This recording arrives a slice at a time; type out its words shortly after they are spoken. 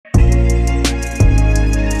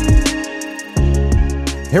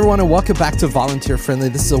Hey everyone, and welcome back to Volunteer Friendly.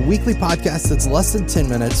 This is a weekly podcast that's less than 10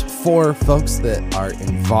 minutes for folks that are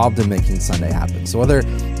involved in making Sunday happen. So whether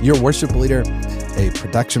you're a worship leader, a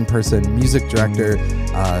production person, music director,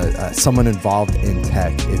 someone involved in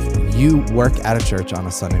tech, if you work at a church on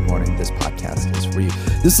a Sunday morning, this podcast is for you.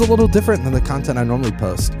 This is a little different than the content I normally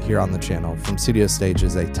post here on the channel. From Studio Stage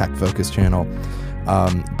is a tech-focused channel.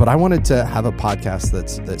 But I wanted to have a podcast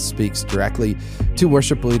that speaks directly to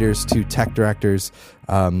worship leaders, to tech directors,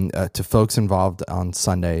 to folks involved on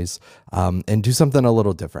Sundays, and do something a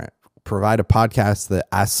little different. Provide a podcast that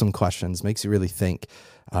asks some questions, makes you really think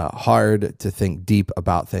hard, to think deep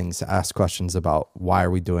about things, to ask questions about why are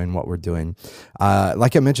we doing what we're doing.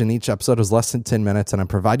 Like I mentioned, each episode is less than 10 minutes, and I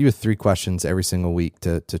provide you with 3 questions every single week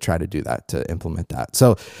to try to do that, to implement that.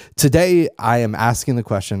 So today I am asking the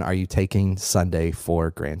question, are you taking Sunday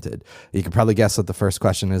for granted? You can probably guess what the first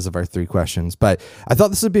question is of our 3 questions, but I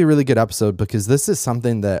thought this would be a really good episode because this is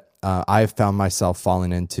something that I've found myself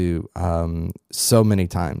falling into so many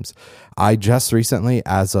times. I just recently,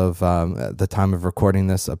 as of the time of recording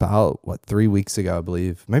this, about 3 weeks ago, I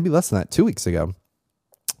believe, maybe less than that, 2 weeks ago,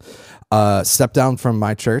 stepped down from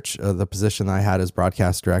my church, the position I had as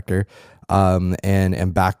broadcast director,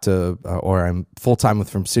 and back to, or I'm full-time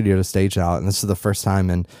with From Studio to Stage now. And this is the first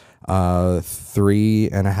time in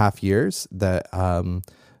 3.5 years that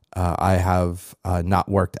I have not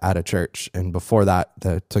worked at a church. And before that,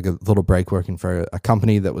 I took a little break working for a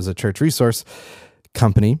company that was a church resource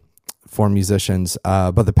company for musicians.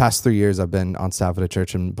 But the past 3 years I've been on staff at a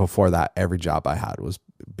church. And before that, every job I had was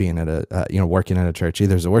being at working at a church,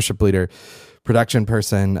 either as a worship leader, production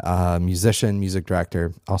person, musician, music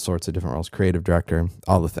director, all sorts of different roles, creative director,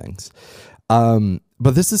 all the things.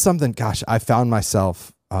 But this is something, I found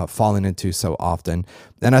myself falling into so often.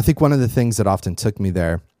 And I think one of the things that often took me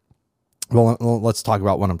there, well, let's talk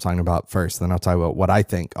about what I'm talking about first, then I'll talk about what I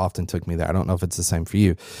think often took me there. I don't know if it's the same for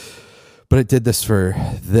you, but it did this for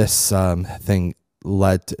this thing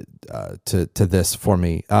led to this for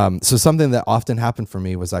me. So something that often happened for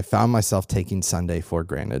me was I found myself taking Sunday for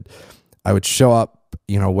granted. I would show up,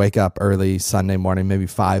 wake up early Sunday morning, maybe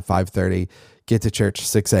 5:30, get to church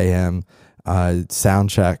 6 a.m., sound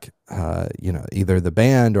check, either the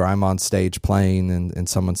band or I'm on stage playing and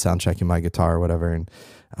someone's sound checking my guitar or whatever. And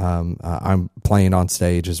I'm playing on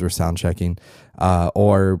stage as we're sound checking,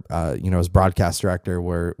 or as broadcast director,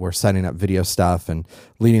 we're setting up video stuff and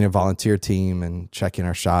leading a volunteer team and checking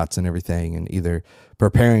our shots and everything, and either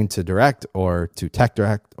preparing to direct or to tech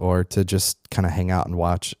direct or to just kind of hang out and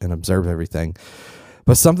watch and observe everything.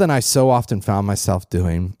 But something I so often found myself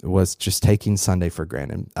doing was just taking Sunday for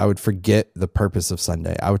granted. I would forget the purpose of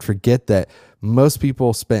Sunday. I would forget that most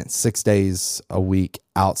people spent 6 days a week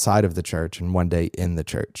outside of the church and 1 day in the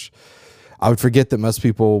church. I would forget that most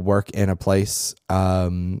people work in a place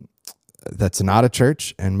that's not a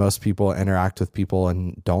church, and most people interact with people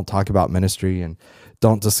and don't talk about ministry and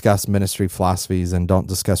don't discuss ministry philosophies and don't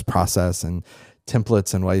discuss process and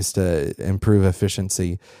templates and ways to improve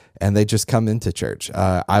efficiency, and they just come into church.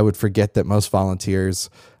 I would forget that most volunteers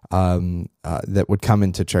that would come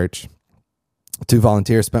into church to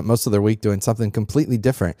volunteer spent most of their week doing something completely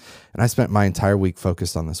different, and I spent my entire week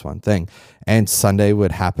focused on this one thing. And Sunday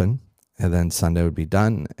would happen, and then Sunday would be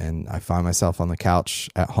done, and I find myself on the couch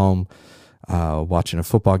at home watching a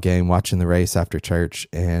football game, watching the race after church,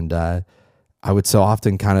 and I would so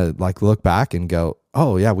often kind of look back and go,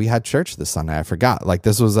 oh yeah, we had church this Sunday. I forgot.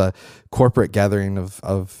 This was a corporate gathering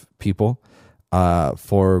of people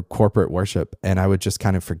for corporate worship. And I would just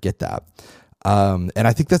kind of forget that. And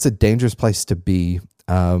I think that's a dangerous place to be,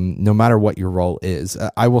 no matter what your role is.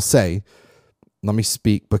 I will say, let me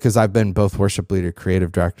speak, because I've been both worship leader,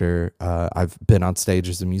 creative director. I've been on stage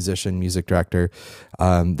as a musician, music director.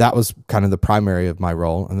 That was kind of the primary of my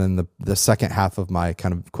role. And then the second half of my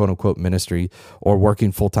kind of quote unquote ministry, or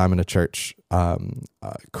working full-time in a church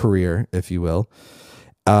career, if you will,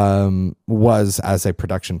 was as a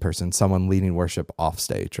production person, someone leading worship off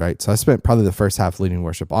stage, right? So I spent probably the first half leading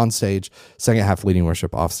worship on stage, second half leading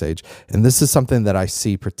worship off stage. And this is something that I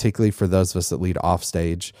see, particularly for those of us that lead off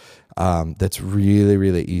stage, that's really,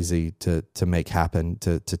 really easy to make happen,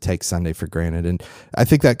 to take Sunday for granted. And I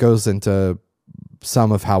think that goes into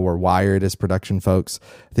some of how we're wired as production folks.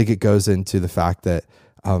 I think it goes into the fact that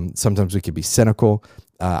sometimes we could be cynical.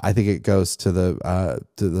 I think it goes to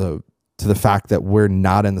the fact that we're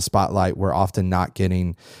not in the spotlight. We're often not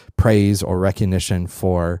getting praise or recognition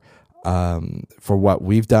for what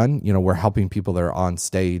we've done. We're helping people that are on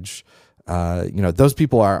stage those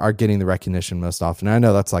people are getting the recognition most often. And I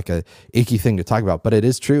know that's like a icky thing to talk about, but it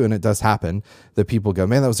is true. And it does happen that people go,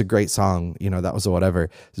 man, that was a great song. That was a whatever.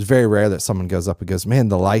 It's very rare that someone goes up and goes, man,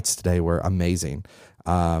 the lights today were amazing.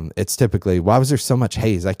 It's typically, why was there so much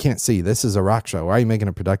haze? I can't see. This is a rock show. Why are you making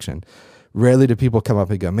a production? Rarely do people come up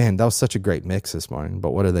and go, man, that was such a great mix this morning.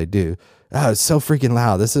 But what do? Oh, it's so freaking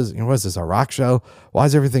loud. This is, what is this, a rock show? Why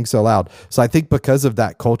is everything so loud? So I think because of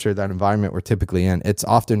that culture, that environment we're typically in, it's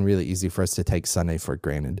often really easy for us to take Sunday for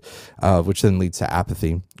granted, which then leads to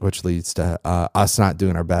apathy, which leads to us not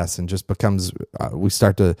doing our best, and just becomes, we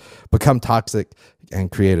start to become toxic and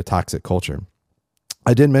create a toxic culture.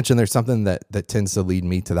 I did mention there's something that tends to lead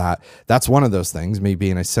me to that. That's one of those things, me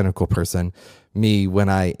being a cynical person, me when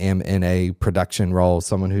I am in a production role,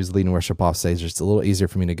 someone who's leading worship off stage, it's a little easier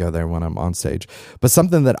for me to go there when I'm on stage. But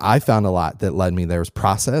something that I found a lot that led me there was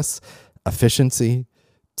process, efficiency,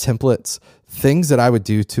 templates, things that I would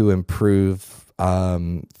do to improve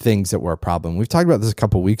things that were a problem. We've talked about this a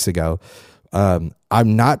couple weeks ago. I'm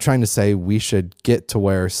not trying to say we should get to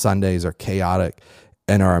where Sundays are chaotic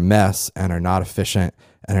and are a mess and are not efficient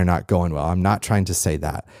and are not going well. I'm not trying to say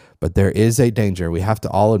that, but there is a danger. We have to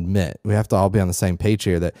all admit, we have to all be on the same page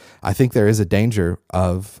here, that I think there is a danger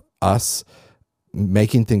of us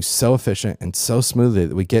making things so efficient and so smoothly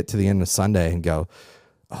that we get to the end of Sunday and go,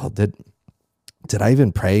 oh, did I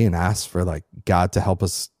even pray and ask for like God to help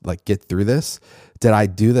us like get through this? Did I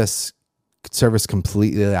do this service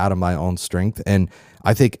completely out of my own strength? And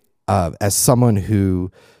I think as someone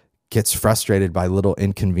who gets frustrated by little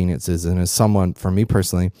inconveniences, and as someone, for me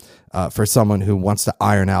personally, for someone who wants to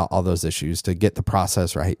iron out all those issues, to get the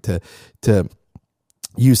process right, to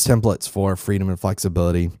use templates for freedom and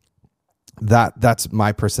flexibility, that's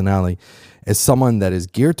my personality. As someone that is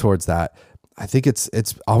geared towards that, I think it's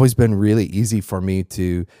always been really easy for me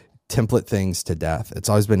to template things to death. It's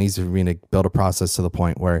always been easy for me to build a process to the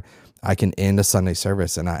point where I can end a Sunday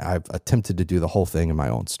service, and I've attempted to do the whole thing in my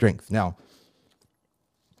own strength. Now,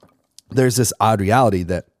 there's this odd reality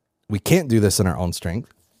that we can't do this in our own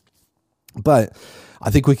strength, but I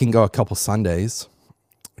think we can go a couple Sundays,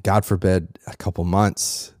 God forbid a couple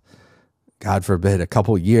months, God forbid a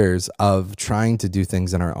couple years of trying to do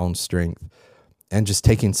things in our own strength and just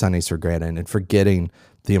taking Sundays for granted and forgetting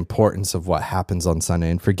the importance of what happens on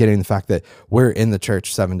Sunday and forgetting the fact that we're in the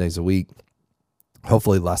church 7 days a week.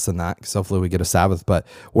 Hopefully less than that, because hopefully we get a Sabbath, but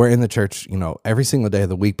we're in the church, every single day of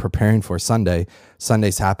the week preparing for Sunday.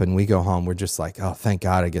 Sundays happen, we go home, we're just like, oh, thank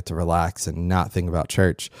God I get to relax and not think about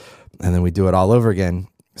church. And then we do it all over again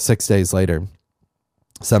 6 days later,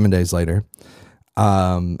 7 days later.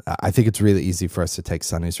 I think it's really easy for us to take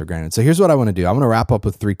Sundays for granted. So here's what I want to do. I'm going to wrap up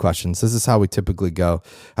with 3 questions. This is how we typically go.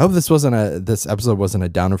 I hope this episode wasn't a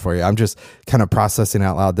downer for you. I'm just kind of processing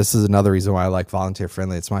out loud. This is another reason why I like Volunteer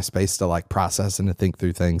Friendly. It's my space to like process and to think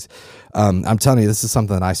through things. I'm telling you, this is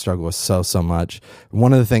something that I struggle with so much.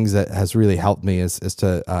 One of the things that has really helped me is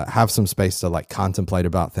to have some space to like contemplate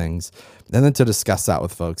about things and then to discuss that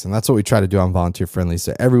with folks. And that's what we try to do on Volunteer Friendly.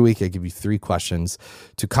 So every week I give you 3 questions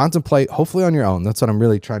to contemplate, hopefully on your own. That's what I'm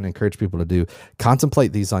really trying to encourage people to do.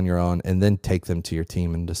 Contemplate these on your own and then take them to your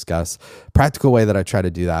team and discuss. Practical way that I try to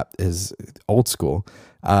do that is old school.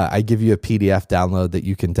 I give you a PDF download that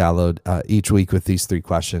you can download each week with these 3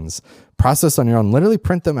 questions. Process on your own, literally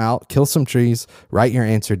print them out, kill some trees, write your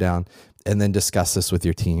answer down, and then discuss this with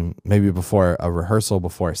your team, maybe before a rehearsal,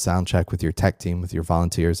 before a sound check with your tech team, with your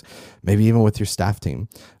volunteers, maybe even with your staff team.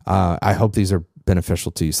 I hope these are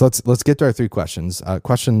beneficial to you. So let's get to our 3 questions.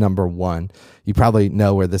 Question number 1, you probably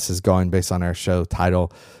know where this is going based on our show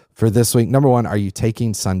title for this week. Number 1, are you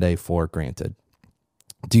taking Sunday for granted?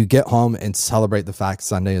 Do you get home and celebrate the fact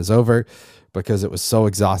Sunday is over because it was so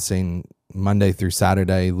exhausting Monday through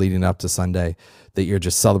Saturday leading up to Sunday that you're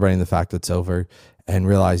just celebrating the fact that it's over and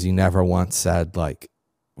realize you never once said like,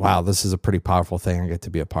 wow, this is a pretty powerful thing I get to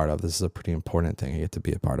be a part of. This is a pretty important thing I get to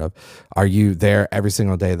be a part of. Are you there every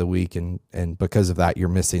single day of the week? And because of that, you're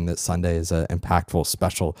missing that Sunday is an impactful,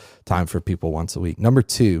 special time for people once a week. Number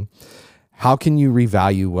 2, how can you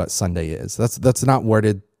revalue what Sunday is? That's not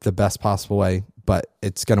worded the best possible way, but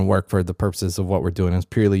it's going to work for the purposes of what we're doing. It's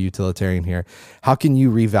purely utilitarian here. How can you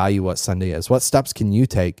revalue what Sunday is? What steps can you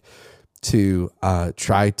take to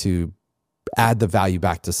try to add the value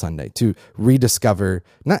back to Sunday, to rediscover,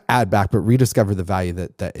 not add back, but rediscover the value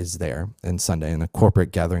that is there in Sunday in a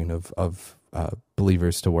corporate gathering of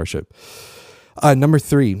believers to worship? Number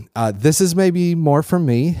 3, this is maybe more for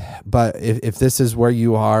me, but if this is where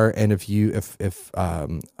you are, and if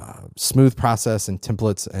smooth process and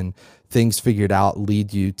templates and things figured out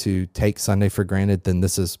lead you to take Sunday for granted, then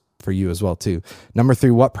this is for you as well too. Number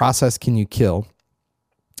 3, what process can you kill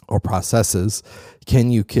or processes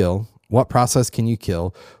can you kill? What process can you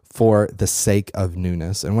kill for the sake of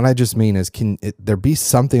newness? And what I just mean is, can there be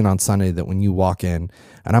something on Sunday that when you walk in,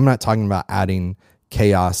 and I'm not talking about adding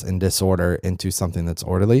chaos and disorder into something that's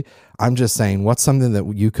orderly. I'm just saying, what's something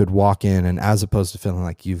that you could walk in and, as opposed to feeling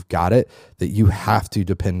like you've got it, that you have to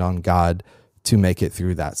depend on God to make it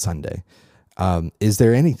through that Sunday? Is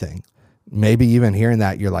there anything? Maybe even hearing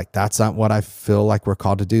that, you're like, that's not what I feel like we're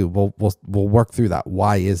called to do. We'll work through that.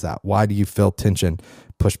 Why is that? Why do you feel tension?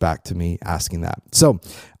 Push back to me asking that. So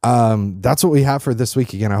that's what we have for this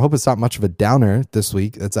week. Again, I hope it's not much of a downer this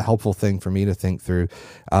week. It's a helpful thing for me to think through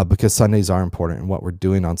because Sundays are important, and what we're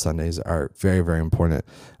doing on Sundays are very, very important.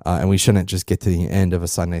 And we shouldn't just get to the end of a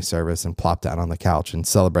Sunday service and plop down on the couch and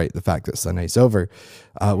celebrate the fact that Sunday's over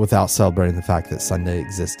without celebrating the fact that Sunday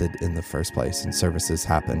existed in the first place and services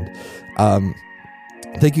happened.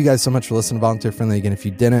 Thank you guys so much for listening to Volunteer Friendly. Again, if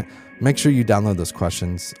you didn't, make sure you download those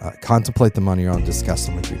questions, contemplate them on your own, discuss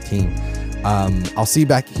them with your team. I'll see you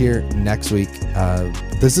back here next week.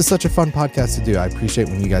 This is such a fun podcast to do. I appreciate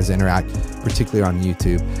when you guys interact, particularly on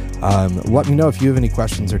YouTube. Let me know if you have any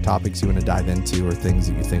questions or topics you want to dive into, or things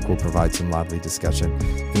that you think will provide some lively discussion.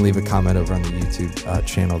 You can leave a comment over on the YouTube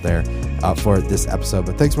channel there for this episode.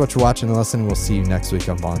 But thanks so much for watching and listening. We'll see you next week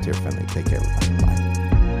on Volunteer Friendly. Take care, everybody. Bye.